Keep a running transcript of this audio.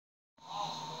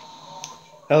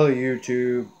Hello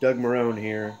YouTube, Doug Marone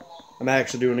here. I'm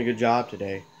actually doing a good job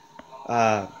today.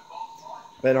 Uh,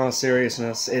 but in all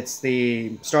seriousness, it's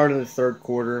the start of the third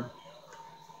quarter,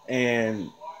 and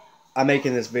I'm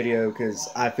making this video because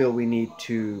I feel we need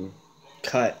to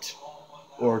cut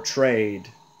or trade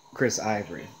Chris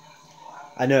Ivory.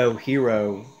 I know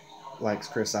Hero likes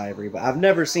Chris Ivory, but I've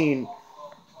never seen.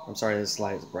 I'm sorry, this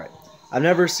light is bright. I've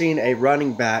never seen a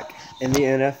running back in the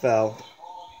NFL.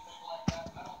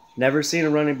 Never seen a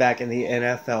running back in the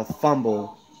NFL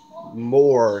fumble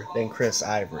more than Chris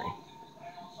Ivory.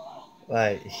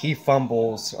 Like, he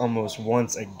fumbles almost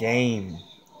once a game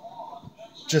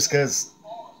just because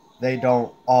they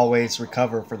don't always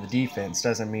recover for the defense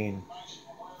doesn't mean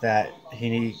that he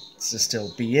needs to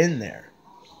still be in there.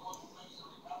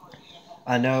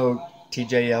 I know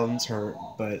TJ Yeldon's hurt,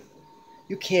 but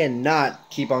you cannot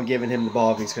keep on giving him the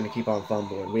ball if he's going to keep on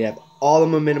fumbling. We have all the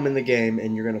momentum in the game,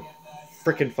 and you're going to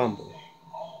freaking fumble.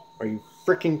 Are you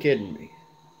freaking kidding me?